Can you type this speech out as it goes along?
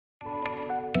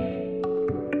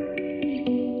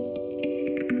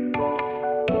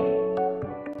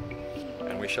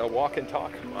we shall walk and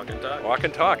talk. Walk and talk. Walk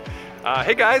and talk.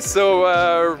 Hey guys, so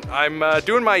I'm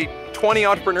doing my 20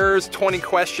 entrepreneurs, 20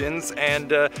 questions,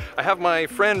 and I have my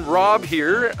friend Rob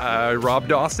here, Rob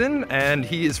Dawson, and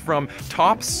he is from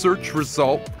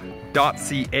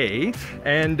topsearchresult.ca,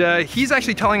 and he's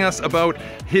actually telling us about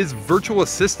his virtual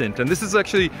assistant. And this is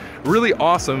actually really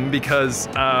awesome because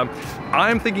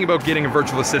I'm thinking about getting a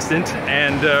virtual assistant,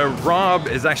 and Rob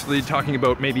is actually talking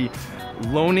about maybe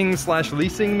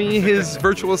loaning/leasing me his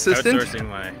virtual assistant.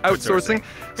 Outsourcing.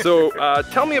 So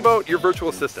tell me about your virtual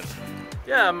assistant.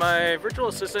 Yeah, my virtual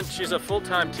assistant, she's a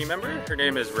full-time team member. Her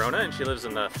name is Rona, and she lives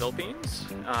in the Philippines.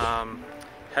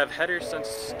 Have had her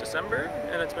since December,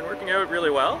 and it's been working out really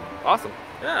well. Awesome.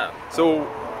 Yeah. So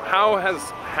how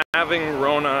has having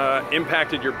Rona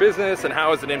impacted your business, and how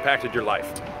has it impacted your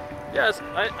life? Yes,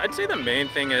 I'd say the main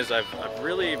thing is I've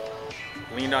really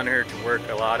leaned on her to work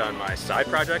a lot on my side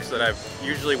projects that I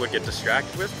usually would get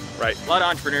distracted with. Right. A lot of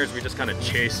entrepreneurs, we just kind of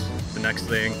chase the next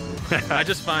thing. I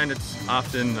just find it's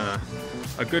often a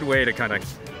good way to kind of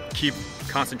keep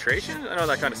concentration. I know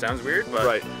that kind of sounds weird, but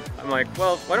right. I'm like,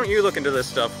 well, why don't you look into this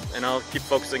stuff and I'll keep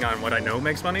focusing on what I know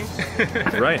makes money.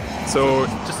 Right. So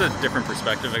just a different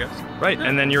perspective, I guess. Right,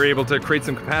 and then you're able to create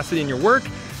some capacity in your work,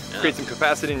 Yeah. create some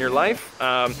capacity in your life,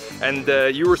 and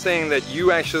you were saying that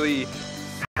you actually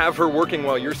have her working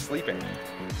while you're sleeping.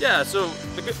 Yeah, so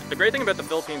the great thing about the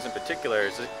Philippines in particular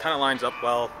is it kind of lines up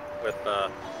well with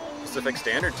Pacific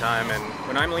Standard Time, and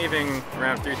when I'm leaving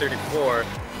around 3:34,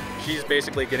 she's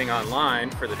basically getting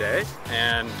online for the day,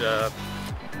 and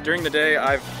during the day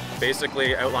I've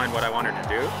basically outlined what I want her to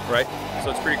do. Right.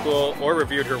 So it's pretty cool, or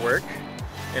reviewed her work,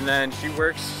 and then she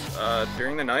works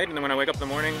during the night, and then when I wake up in the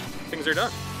morning, things are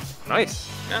done. Nice.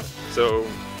 Yeah. So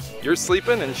you're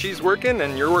sleeping and she's working,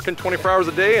 and you're working 24 hours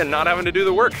a day and not having to do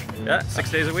the work. Yeah, 6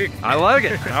 days a week. I like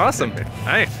it. Awesome.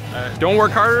 Hey, don't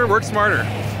work harder, work smarter.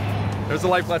 There's a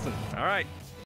life lesson. All right.